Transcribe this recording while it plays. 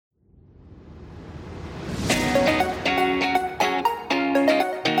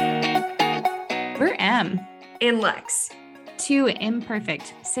and Lex. Two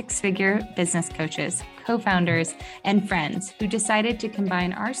imperfect six-figure business coaches, co-founders, and friends who decided to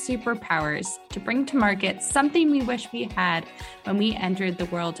combine our superpowers to bring to market something we wish we had when we entered the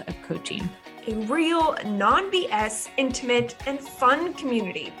world of coaching. A real, non-BS, intimate, and fun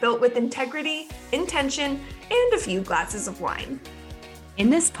community built with integrity, intention, and a few glasses of wine.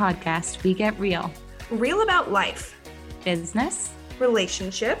 In this podcast, we get real. Real about life, business,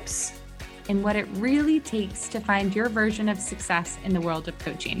 relationships, and what it really takes to find your version of success in the world of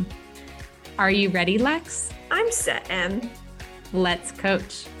coaching. Are you ready, Lex? I'm set, Em. Let's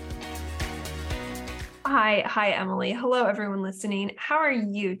coach. Hi, Emily. Hello, everyone listening. How are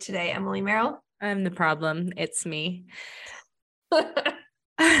you today, Emily Merrill? I'm the problem. It's me.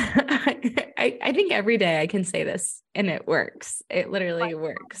 I think every day I can say this and it works. It literally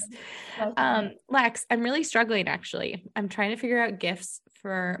works. Lex, I'm really struggling actually. I'm trying to figure out gifts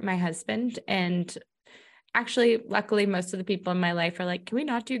for my husband, and actually, luckily, most of the people in my life are like, can we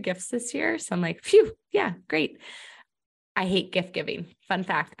not do gifts this year? So I'm like, phew, yeah, great. I hate gift giving. Fun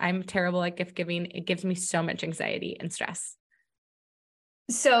fact, I'm terrible at gift giving. It gives me so much anxiety and stress.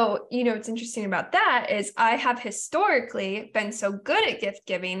 So, what's interesting about that is I have historically been so good at gift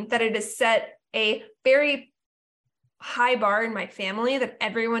giving that it has set a very high bar in my family that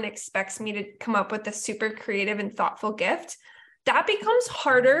everyone expects me to come up with a super creative and thoughtful gift. That becomes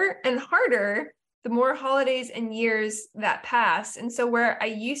harder and harder the more holidays and years that pass. And so where I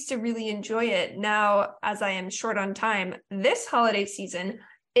used to really enjoy it, now as I am short on time, this holiday season,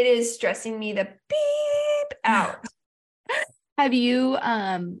 it is stressing me the beep out. Have you,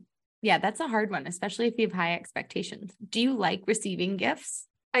 yeah, that's a hard one, especially if you have high expectations. Do you like receiving gifts?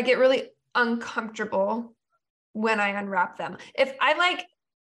 I get really uncomfortable when I unwrap them. If I like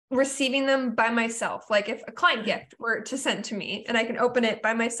receiving them by myself, like if a client gift were to send to me and I can open it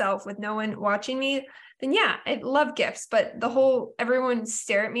by myself with no one watching me, then yeah, I love gifts. But everyone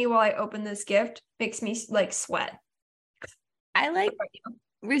stare at me while I open this gift makes me like sweat. I like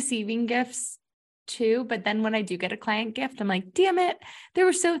receiving gifts too, but then when I do get a client gift, I'm like, damn it, they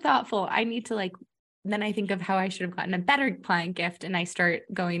were so thoughtful. I need to then I think of how I should have gotten a better client gift, and I start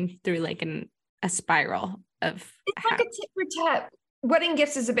going through like a spiral of. It's like a tit for tat. Wedding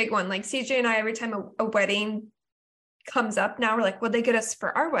gifts is a big one. Like CJ and I, every time a wedding comes up now, we're like, what'd they get us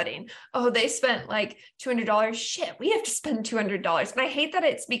for our wedding? Oh, they spent like $200. Shit, we have to spend $200. And I hate that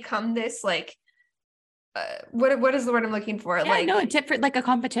it's become this like, what is the word I'm looking for? Yeah, like, no, a tip for like a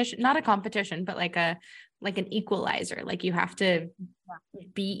competition, not a competition, but like an equalizer. Like you have to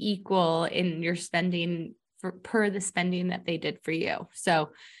be equal in your spending per the spending that they did for you.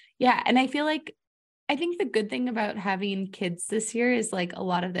 So yeah. And I think the good thing about having kids this year is like a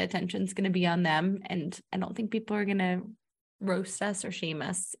lot of the attention is going to be on them. And I don't think people are going to roast us or shame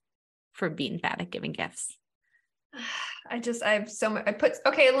us for being bad at giving gifts. I have so much,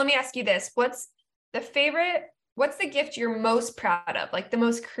 okay, let me ask you this. What's the gift you're most proud of? Like the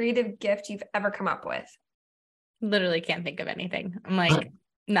most creative gift you've ever come up with? Literally can't think of anything. I'm like,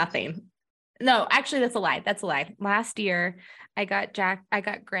 nothing. No, actually that's a lie. Last year I got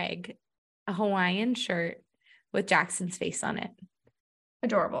Greg a Hawaiian shirt with Jackson's face on it.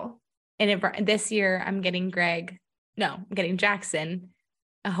 Adorable. And this year I'm getting Jackson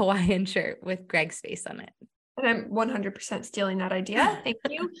a Hawaiian shirt with Greg's face on it. And I'm 100% stealing that idea. Thank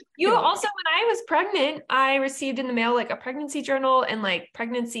you. You also, when I was pregnant, I received in the mail like a pregnancy journal and like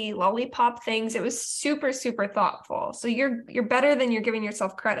pregnancy lollipop things. It was super, super thoughtful. So you're better than you're giving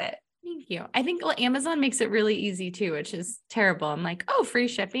yourself credit. Thank you. I think Amazon makes it really easy too, which is terrible. I'm like, oh, free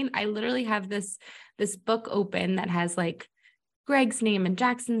shipping. I literally have this book open that has like Greg's name and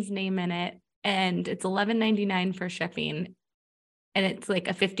Jackson's name in it. And it's $11.99 for shipping. And it's like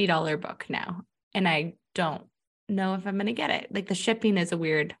a $50 book now. And I don't know if I'm going to get it. Like the shipping is a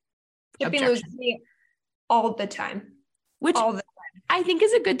weird shipping loses me all the time. I think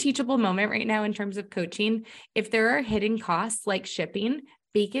is a good teachable moment right now in terms of coaching. If there are hidden costs like shipping,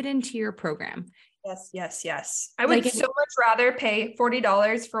 bake it into your program. Yes. I would so much rather pay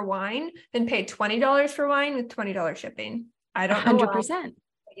 $40 for wine than pay $20 for wine with $20 shipping. I don't know. 100%.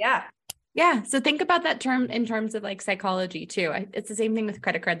 Yeah. Yeah. So think about that term in terms of like psychology too. It's the same thing with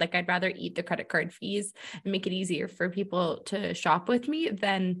credit card. Like I'd rather eat the credit card fees and make it easier for people to shop with me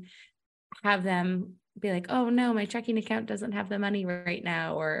than have them be like, oh no, my checking account doesn't have the money right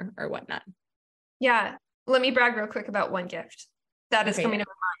now or whatnot. Yeah. Let me brag real quick about one gift that is coming to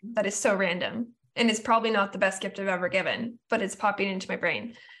my mind. That is so random. And it's probably not the best gift I've ever given, but it's popping into my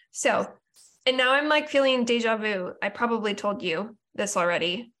brain. So, and now I'm like feeling deja vu. I probably told you this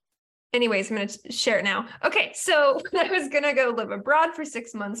already. Anyways, I'm going to share it now. Okay. So when I was going to go live abroad for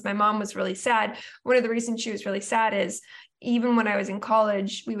 6 months, my mom was really sad. One of the reasons she was really sad is even when I was in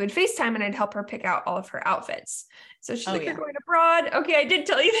college, we would FaceTime and I'd help her pick out all of her outfits. So she's like, you're going abroad. Okay. I did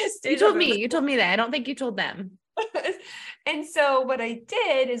tell you this. You told me that. I don't think you told them. And so what I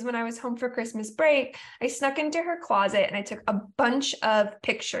did is when I was home for Christmas break, I snuck into her closet and I took a bunch of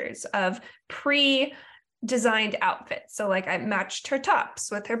pictures of pre-designed outfits. So like I matched her tops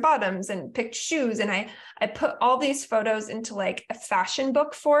with her bottoms and picked shoes. And I put all these photos into like a fashion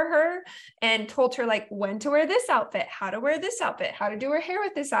book for her and told her like when to wear this outfit, how to wear this outfit, how to do her hair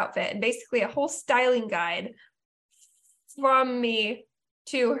with this outfit, and basically a whole styling guide from me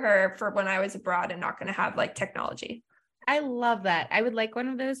to her for when I was abroad and not going to have like technology. I love that. I would like one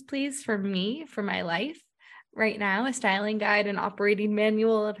of those, please, for me, for my life right now, a styling guide and operating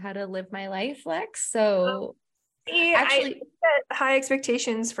manual of how to live my life, Lex. So actually, I set high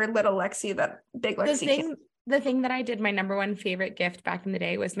expectations for little Lexi, that big Lexi. The thing that I did, my number one favorite gift back in the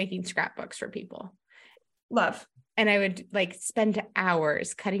day was making scrapbooks for people. Love. And I would like spend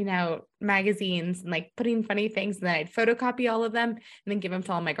hours cutting out magazines and like putting funny things. And then I'd photocopy all of them and then give them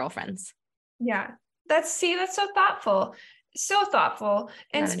to all my girlfriends. Yeah. That's so thoughtful. So thoughtful.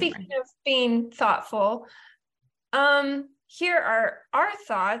 And speaking of being thoughtful, here are our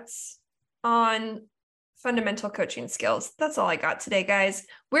thoughts on fundamental coaching skills. That's all I got today, guys.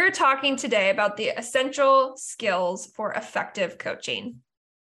 We're talking today about the essential skills for effective coaching.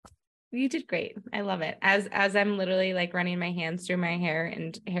 You did great. I love it. As I'm literally like running my hands through my hair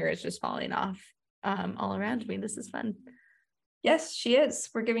and hair is just falling off all around me. This is fun. Yes, she is.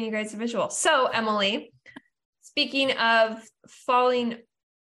 We're giving you guys a visual. So Emily, speaking of falling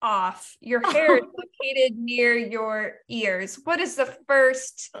off, your hair is located near your ears. What is the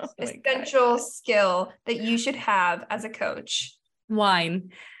first essential skill that you should have as a coach?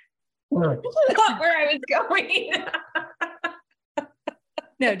 Wine. Not where I was going.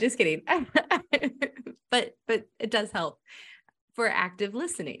 No, just kidding. but it does help for active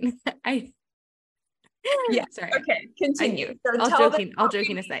listening. Yeah. Sorry. Okay. Continue. All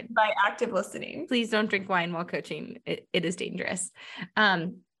joking aside. By active listening. Please don't drink wine while coaching. It is dangerous.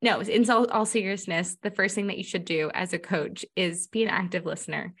 No, in all seriousness, the first thing that you should do as a coach is be an active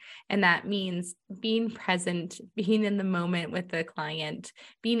listener. And that means being present, being in the moment with the client,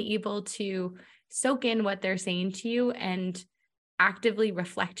 being able to soak in what they're saying to you and actively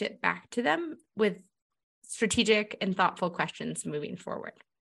reflect it back to them with strategic and thoughtful questions moving forward.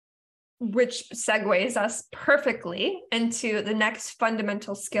 Which segues us perfectly into the next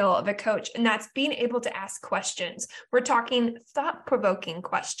fundamental skill of a coach, and that's being able to ask questions. We're talking thought-provoking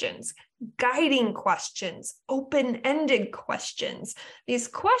questions, guiding questions, open-ended questions. These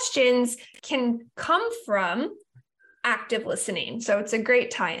questions can come from active listening. So it's a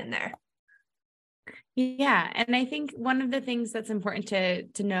great tie in there. Yeah. And I think one of the things that's important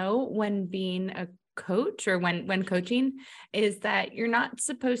to know when being a coach or when coaching is that you're not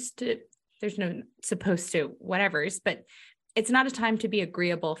supposed to, there's no supposed to whatever's, but it's not a time to be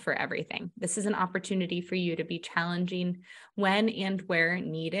agreeable for everything. This is an opportunity for you to be challenging when and where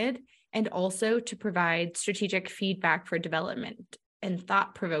needed, and also to provide strategic feedback for development and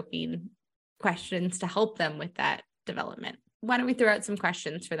thought-provoking questions to help them with that development. Why don't we throw out some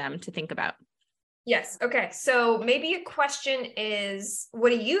questions for them to think about? Yes. Okay. So maybe a question is, what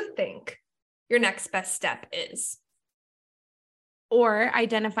do you think your next best step is? Or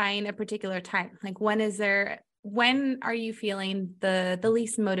identifying a particular time, like when are you feeling the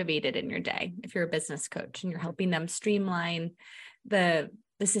least motivated in your day? If you're a business coach and you're helping them streamline the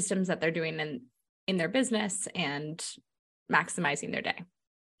systems that they're doing in their business and maximizing their day.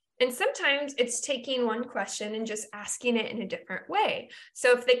 And sometimes it's taking one question and just asking it in a different way.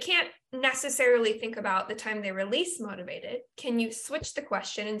 So if they can't necessarily think about the time they were least motivated, can you switch the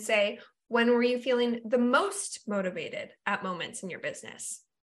question and say, when were you feeling the most motivated at moments in your business?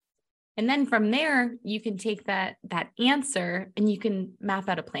 And then from there, you can take that answer and you can map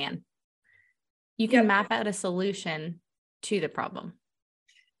out a plan. You can map out a solution to the problem.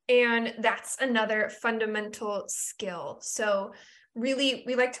 And that's another fundamental skill. So really,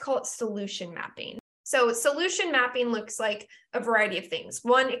 we like to call it solution mapping. So solution mapping looks like a variety of things.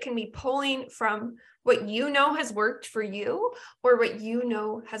 One, it can be pulling from what you know has worked for you or what you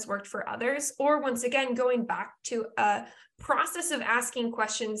know has worked for others, or once again, going back to a process of asking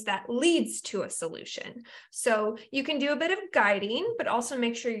questions that leads to a solution. So you can do a bit of guiding, but also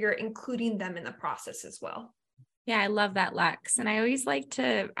make sure you're including them in the process as well. Yeah, I love that, Lex. And I always like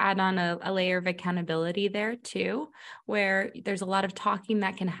to add on a layer of accountability there too, where there's a lot of talking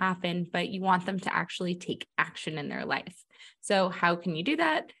that can happen, but you want them to actually take action in their life. So how can you do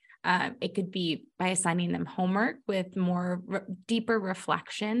that? It could be by assigning them homework with more deeper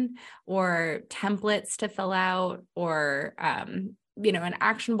reflection, or templates to fill out, or an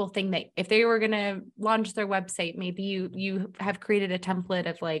actionable thing that if they were going to launch their website, maybe you have created a template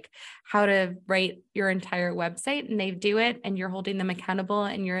of like how to write your entire website, and they do it, and you're holding them accountable,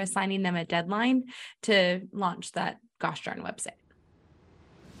 and you're assigning them a deadline to launch that gosh darn website.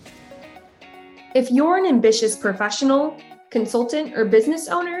 If you're an ambitious professional, consultant, or business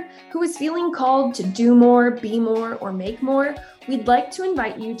owner who is feeling called to do more, be more, or make more, we'd like to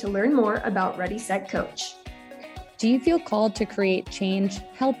invite you to learn more about Ready, Set, Coach. Do you feel called to create change,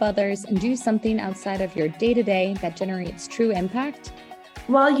 help others, and do something outside of your day-to-day that generates true impact?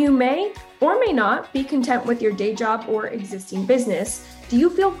 While you may or may not be content with your day job or existing business, do you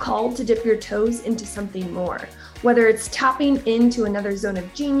feel called to dip your toes into something more? Whether it's tapping into another zone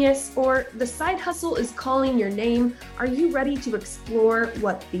of genius or the side hustle is calling your name, are you ready to explore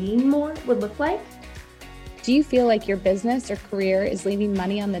what being more would look like? Do you feel like your business or career is leaving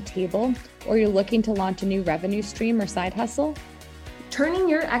money on the table, or you're looking to launch a new revenue stream or side hustle? Turning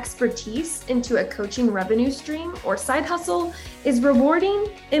your expertise into a coaching revenue stream or side hustle is rewarding,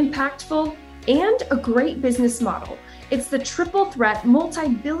 impactful, and a great business model. It's the triple threat,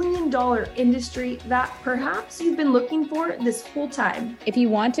 multi-billion-dollar industry that perhaps you've been looking for this whole time. If you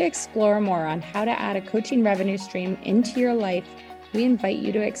want to explore more on how to add a coaching revenue stream into your life, we invite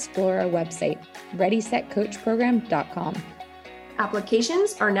you to explore our website, ReadySetCoachProgram.com.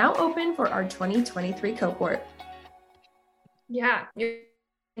 Applications are now open for our 2023 cohort. Yeah, you're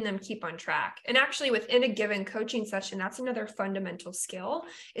them keep on track. And actually within a given coaching session, that's another fundamental skill,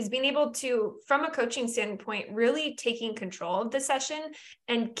 is being able to, from a coaching standpoint, really taking control of the session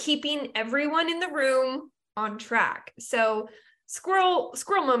and keeping everyone in the room on track. So squirrel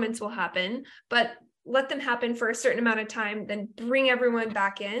moments will happen, but let them happen for a certain amount of time, then bring everyone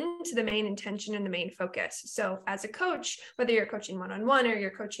back in to the main intention and the main focus. So as a coach, whether you're coaching one-on-one or you're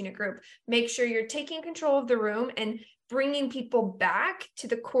coaching a group, make sure you're taking control of the room and bringing people back to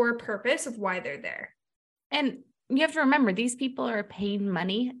the core purpose of why they're there. And you have to remember, these people are paying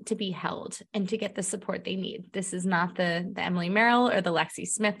money to be held and to get the support they need. This is not the Emily Merrill or the Lexi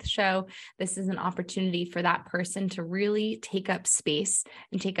Smith show. This is an opportunity for that person to really take up space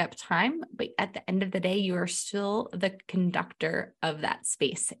and take up time. But at the end of the day, you are still the conductor of that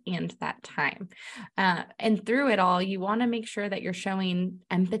space and that time. And through it all, you want to make sure that you're showing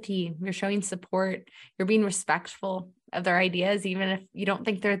empathy, you're showing support, you're being respectful of their ideas, even if you don't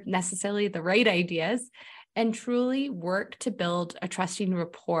think they're necessarily the right ideas, and truly work to build a trusting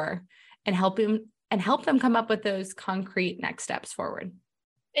rapport and help them come up with those concrete next steps forward.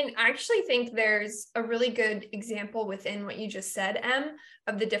 And I actually think there's a really good example within what you just said, Em,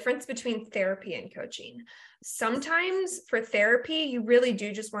 of the difference between therapy and coaching. Sometimes for therapy, you really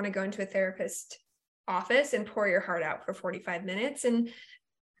do just want to go into a therapist office and pour your heart out for 45 minutes. And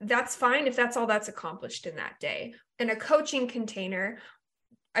that's fine if that's all that's accomplished in that day. In a coaching container,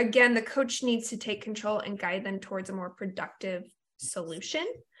 again, the coach needs to take control and guide them towards a more productive solution.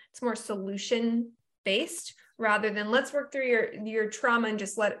 It's more solution based rather than let's work through your trauma and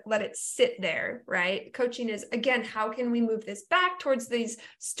just let it sit there, right? Coaching is, again, how can we move this back towards these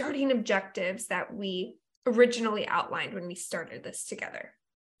starting objectives that we originally outlined when we started this together?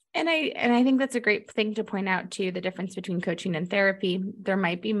 And I think that's a great thing to point out too, the difference between coaching and therapy. There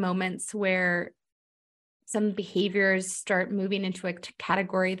might be moments where some behaviors start moving into a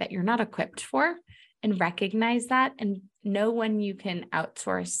category that you're not equipped for, and recognize that and know when you can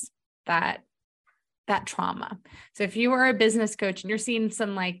outsource that trauma. So if you are a business coach and you're seeing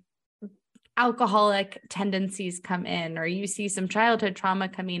some like alcoholic tendencies come in, or you see some childhood trauma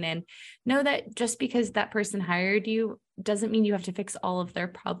coming in, know that just because that person hired you doesn't mean you have to fix all of their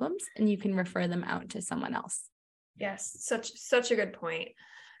problems, and you can refer them out to someone else. Yes, such a good point.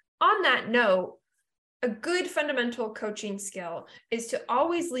 On that note, a good fundamental coaching skill is to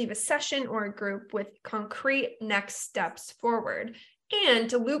always leave a session or a group with concrete next steps forward. And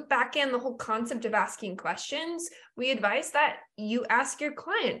to loop back in the whole concept of asking questions, we advise that you ask your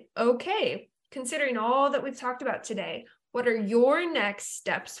client, okay, considering all that we've talked about today, what are your next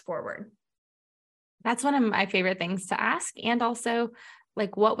steps forward? That's one of my favorite things to ask. And also,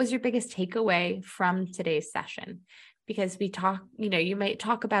 like, what was your biggest takeaway from today's session? Because we talk, you might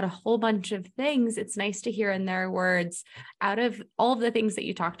talk about a whole bunch of things. It's nice to hear in their words, out of all of the things that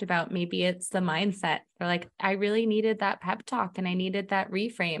you talked about, maybe it's the mindset. They're like, I really needed that pep talk and I needed that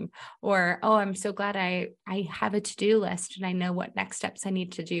reframe. Or, oh, I'm so glad I have a to-do list and I know what next steps I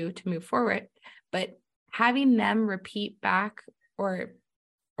need to do to move forward. But having them repeat back or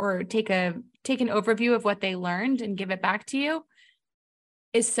take an overview of what they learned and give it back to you,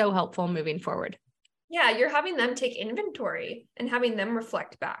 is so helpful moving forward. Yeah, you're having them take inventory and having them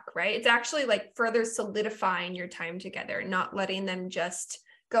reflect back, right? It's actually like further solidifying your time together, not letting them just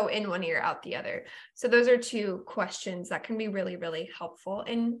go in one ear, out the other. So those are two questions that can be really, really helpful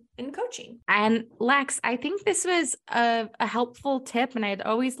in coaching. And Lex, I think this was a helpful tip, and I'd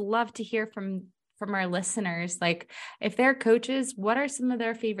always love to hear from our listeners. Like, if they're coaches, what are some of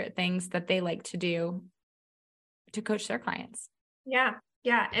their favorite things that they like to do to coach their clients? Yeah.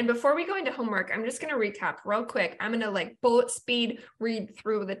 And before we go into homework, I'm just going to recap real quick. I'm going to like bullet speed read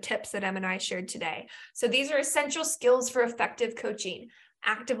through the tips that Em and I shared today. So these are essential skills for effective coaching: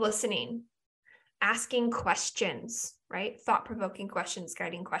 active listening, asking questions, right? Thought-provoking questions,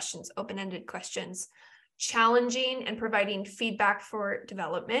 guiding questions, open-ended questions, challenging and providing feedback for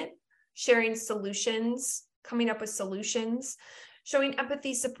development, sharing solutions, coming up with solutions, showing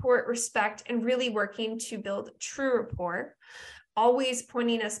empathy, support, respect, and really working to build true rapport. Always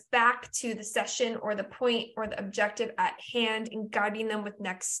pointing us back to the session or the point or the objective at hand and guiding them with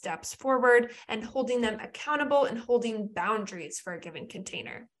next steps forward and holding them accountable and holding boundaries for a given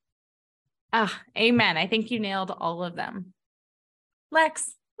container. Amen. I think you nailed all of them.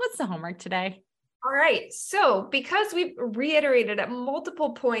 Lex, what's the homework today? All right. So because we've reiterated at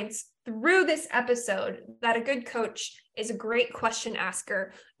multiple points through this episode that a good coach is a great question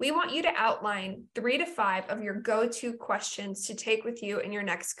asker, we want you to outline 3 to 5 of your go-to questions to take with you in your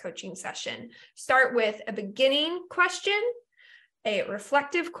next coaching session. Start with a beginning question, a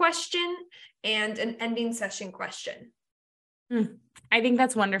reflective question, and an ending session question. I think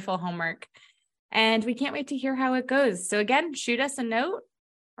that's wonderful homework. And we can't wait to hear how it goes. So again, shoot us a note,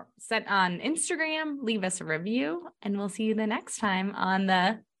 set on Instagram, leave us a review, and we'll see you the next time on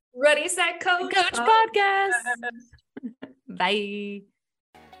the Ready, Set, Coach podcast. Bye.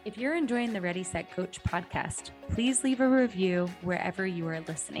 If you're enjoying the Ready, Set, Coach podcast, please leave a review wherever you are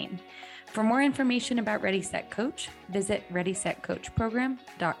listening. For more information about Ready, Set, Coach, visit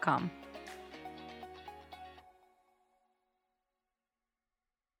readysetcoachprogram.com.